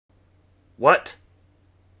What?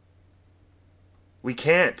 We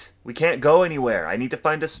can't. We can't go anywhere. I need to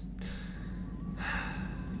find us.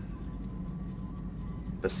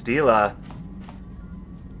 Bastila.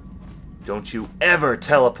 Don't you ever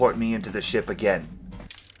teleport me into the ship again.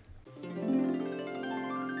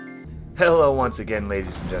 Hello once again,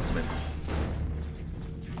 ladies and gentlemen.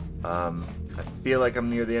 I feel like I'm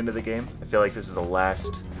near the end of the game. I feel like this is the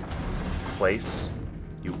last place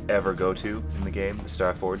you ever go to in the game. The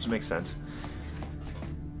Star Forge makes sense.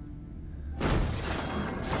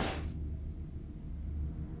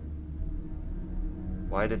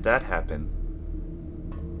 Why did that happen?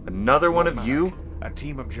 Another one of you? A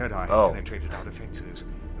team of Jedi penetrated our defenses.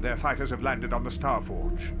 Their fighters have landed on the Star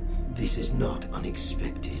Forge. This is not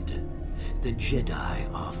unexpected. The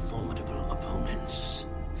Jedi are formidable opponents.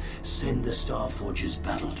 Send the Star Forge's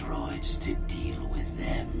battle droids to deal with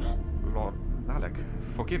them. Lord Malak,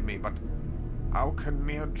 forgive me, but how can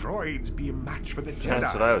mere droids be a match for the Jedi?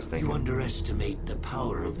 That's what I was thinking. You underestimate the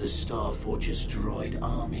power of the Star Forge's droid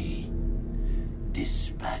army.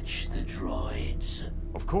 Dispatch the droids.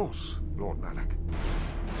 Of course, Lord Malak.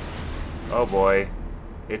 Oh boy.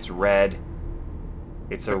 It's red.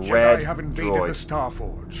 It's a The red Jedi have invaded droid. the Star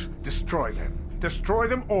Forge. Destroy them. Destroy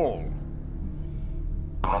them all.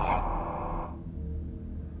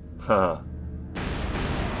 Huh.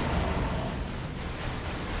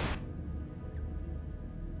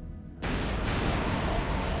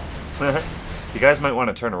 You guys might want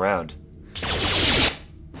to turn around.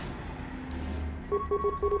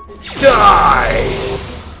 Die!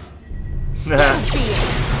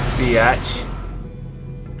 Biatch.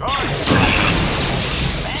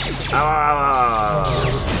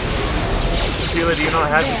 Sheila, do you not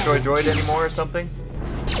have Destroy Droid anymore or something?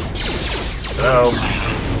 Hello.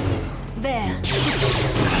 There.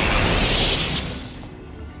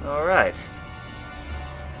 Alright.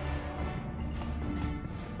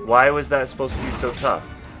 Why was that supposed to be so tough?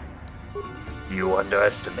 You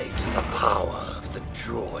underestimate the power of the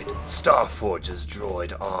droid. Starforge's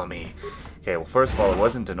droid army. Okay, well first of all, it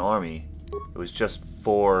wasn't an army. It was just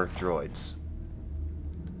 4 droids.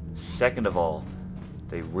 Second of all,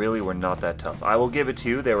 they really were not that tough. I will give it to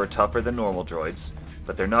you, they were tougher than normal droids,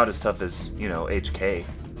 but they're not as tough as, you know, HK.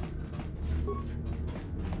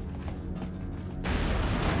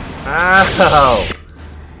 Ow!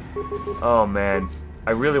 Oh man,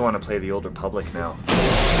 I really want to play the Old Republic now.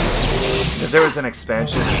 Because there was an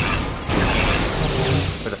expansion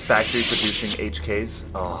for the factory producing HKs.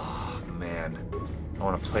 Oh man, I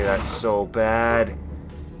want to play that so bad.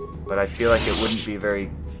 But I feel like it wouldn't be very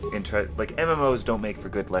like MMOs don't make for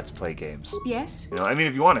good Let's Play games. Yes? You know, I mean,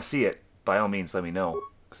 if you want to see it, by all means let me know.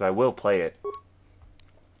 Because I will play it.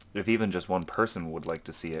 If even just one person would like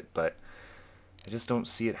to see it, but I just don't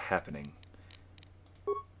see it happening.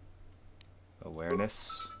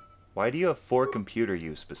 Awareness. Why do you have 4 computer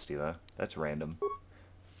use, Bastila? That's random.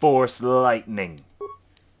 Force lightning.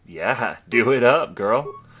 Yeah, do it up,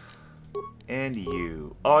 girl. And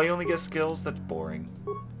you. Oh, you only get skills? That's boring.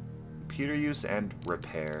 Computer use and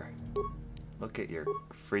repair. Look at your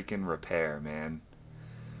freaking repair, man.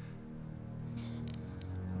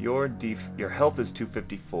 Your health is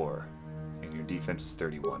 254, and your defense is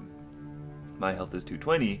 31. My health is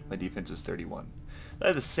 220, my defense is 31. I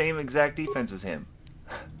have the same exact defense as him,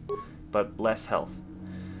 but less health.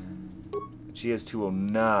 She has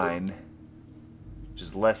 209, which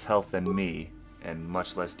is less health than me, and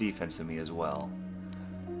much less defense than me as well.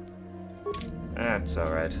 That's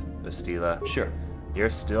alright, Bastila. Sure. You're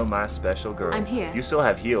still my special girl. I'm here. You still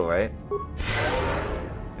have heal, right?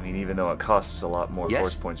 I mean, even though it costs a lot more Yes.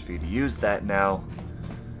 force points for you to use that now,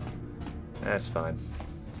 that's fine.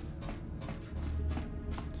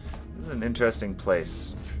 This is an interesting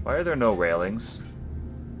place. Why are there no railings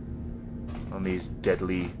on these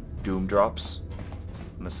deadly doom drops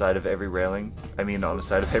on the side of every railing? I mean, on the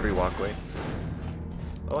side of every walkway.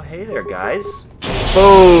 Oh, hey there, guys.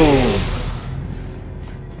 Boom!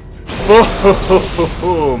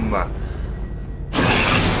 Boom!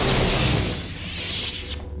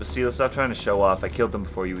 Bastila, stop trying to show off. I killed them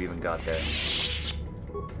before you even got there.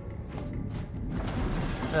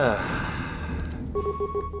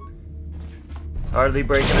 Hardly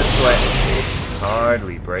breaking a sweat.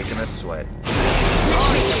 Hardly breaking a sweat.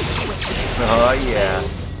 Oh yeah.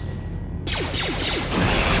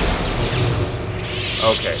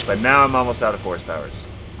 Okay, but now I'm almost out of force powers.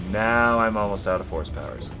 Now I'm almost out of force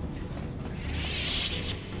powers.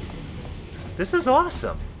 This is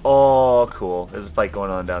awesome. Oh, cool. There's a fight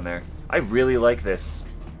going on down there. I really like this.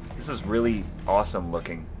 This is really awesome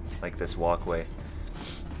looking, like this walkway.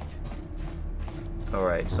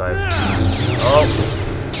 Alright, so I've... Oh!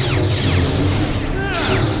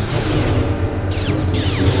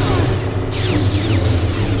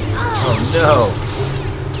 no!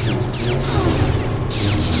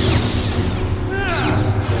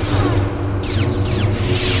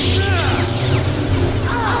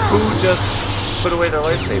 Who just put away their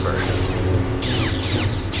lightsaber?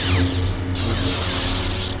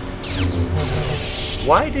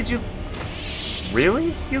 Why did you...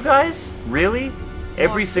 Really, you guys? Really?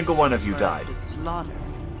 Every single one of you died.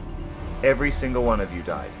 Every single one of you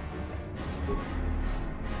died.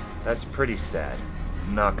 That's pretty sad.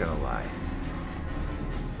 Not gonna lie.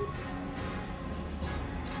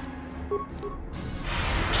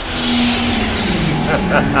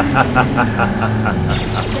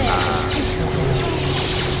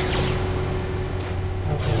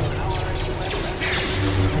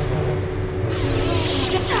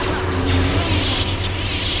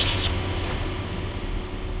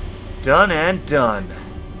 Done and done.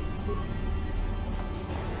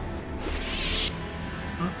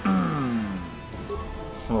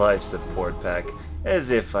 Life support pack. As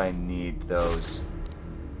if I need those.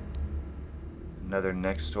 Another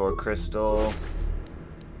next door crystal.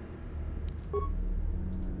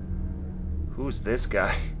 Who's this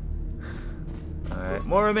guy? Alright,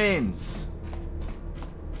 more remains.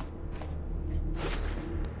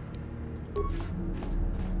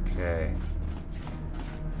 Okay.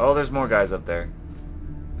 Oh, there's more guys up there.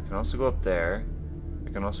 I can also go up there. I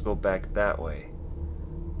can also go back that way.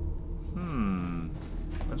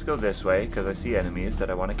 Let's go this way, because I see enemies that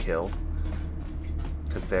I want to kill.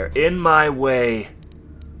 Because they're in my way.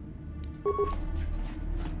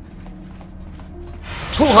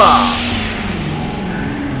 Hoo-ha!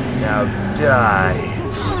 Now die.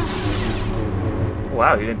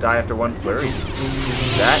 Wow, you didn't die after one flurry.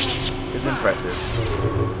 That is impressive.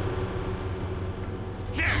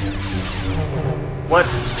 What?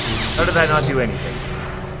 How did I not do anything?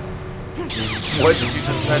 What did you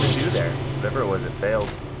just try to do there? Whatever it was, it failed.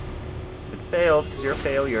 It failed because you're a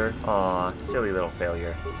failure. Aw, silly little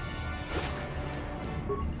failure.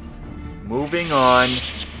 Moving on.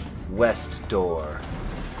 West door.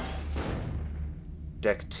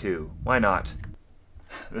 Deck 2. Why not?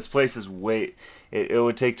 This place is way... It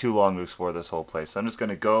would take too long to explore this whole place. So I'm just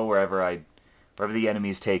gonna go wherever the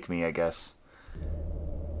enemies take me, I guess.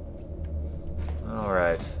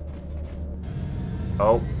 Alright.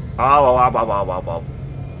 Oh. Oh.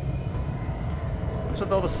 What's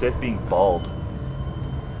with all the Sith being bald?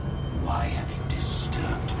 Why have you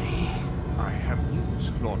disturbed me? I have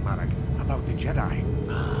news, Lord Malak, about the Jedi.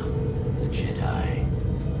 Ah, the Jedi.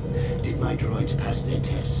 Did my droids pass their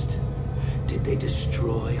test? Did they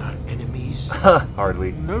destroy our enemies?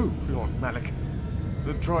 Hardly. No, Lord Malak.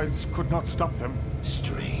 The droids could not stop them.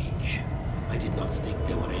 Strange. I did not think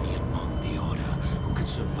there were any among the Order who could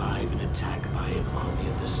survive an attack by an army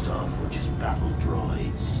of the Starforge's battle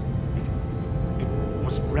droids. It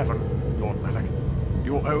was Revan, Lord Malak.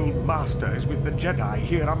 Your old master is with the Jedi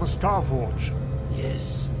here on the Starforge.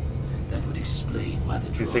 Yes, that would explain why the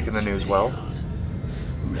droids He's taking the news well. failed.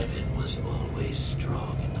 Revan was always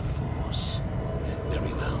strong in the Force.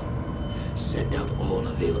 Very well. Send out all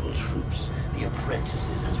available troops, the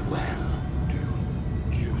apprentices as well. Do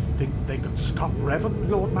you think they can stop Revan,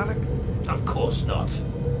 Lord Malak? Of course not.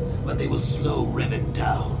 But they will slow Revan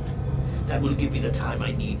down. That will give me the time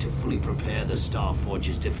I need to fully prepare the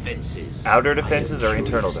Starforge's defenses. Outer defenses or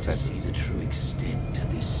internal To defenses? see the true extent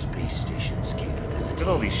of the space station's capability. Look at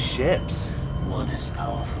all these ships. One as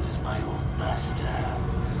powerful as my old master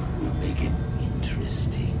will make an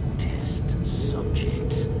interesting test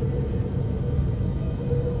subject.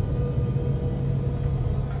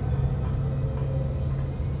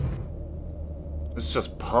 It's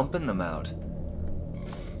just pumping them out.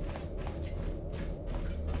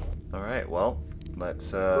 Alright, well,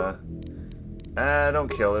 let's, don't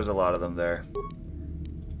kill, there's a lot of them there.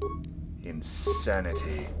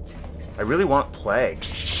 Insanity. I really want Plague.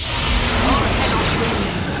 So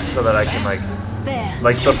that I can,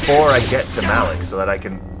 like before I get to Malak, so that I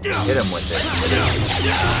can hit him with it.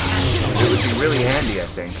 It would be really handy, I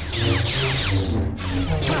think.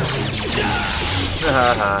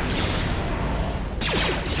 Haha.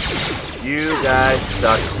 You guys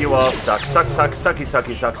suck. You all suck. Suck, suck, sucky,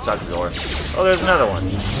 sucky, suck, suck, Zor. Oh, there's another one.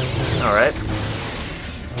 Alright.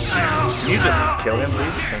 Can you just kill him,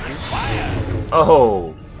 please? Thank you.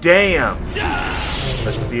 Oh, damn!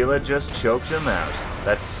 Astila just choked him out.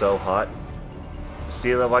 That's so hot.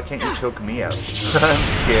 Astila, why can't you choke me out? I'm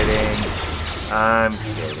kidding. I'm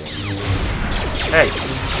kidding. Hey!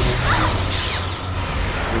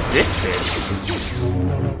 Resisted?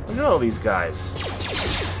 Look at all these guys.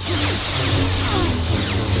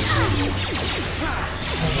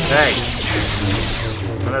 Hey!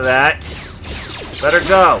 None of that. Let her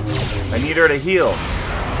go! I need her to heal.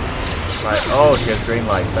 Right. Oh, she has drain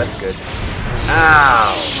life. That's good.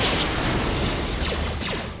 Ow!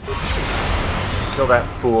 Kill that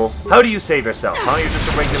fool. How do you save yourself? Huh? You're just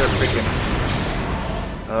a regular freaking...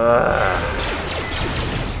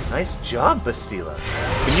 Nice job, Bastila.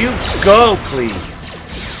 Can you go, please?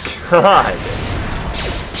 God.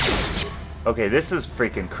 Okay, this is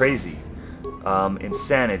freaking crazy.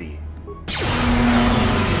 Insanity.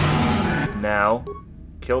 Now,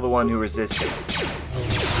 kill the one who resisted.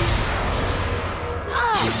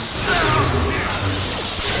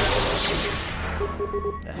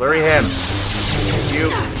 Flurry him. You.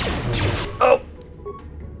 Oh!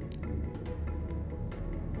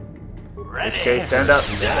 Okay, stand up.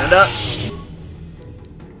 Stand up.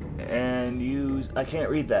 And use... I can't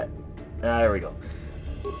read that. Ah, there we go.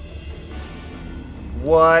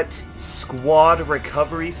 What? Squad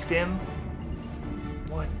recovery stim?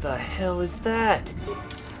 What the hell is that?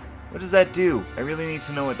 What does that do? I really need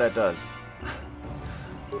to know what that does.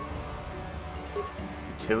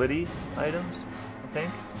 Utility items, I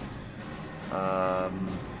think?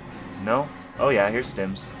 No? Oh yeah, here's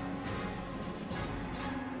stims.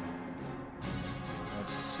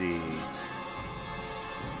 Let's see.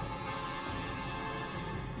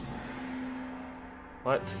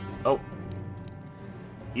 What? Oh.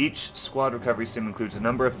 Each squad recovery stim includes a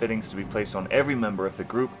number of fittings to be placed on every member of the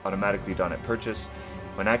group, automatically done at purchase.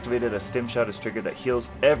 When activated, a stim shot is triggered that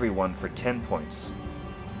heals everyone for 10 points.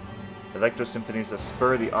 Electro symphonies that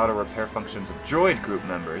spur the auto repair functions of droid group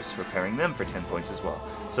members, repairing them for 10 points as well.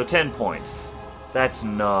 So 10 points. That's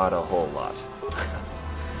not a whole lot.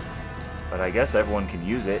 But I guess everyone can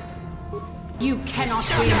use it. You cannot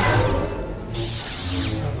win.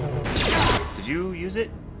 Did you use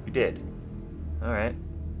it? You did. Alright.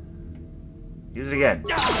 Use it again.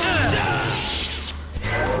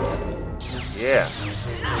 Yeah.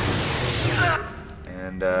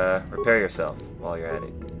 And, repair yourself while you're at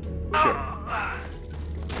it. Sure.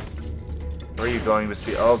 Where are you going to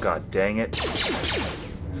see? Oh god dang it.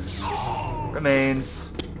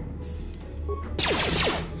 Remains.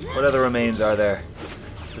 What other remains are there?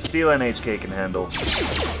 The steel NHK can handle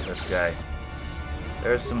this guy.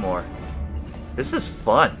 There's some more. This is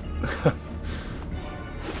fun.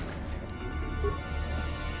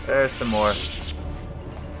 There's some more.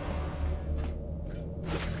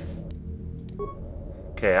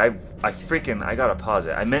 Okay, I gotta pause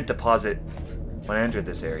it. I meant to pause it when I entered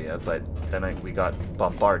this area, but then we got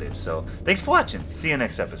bombarded. So, thanks for watching. See you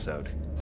next episode.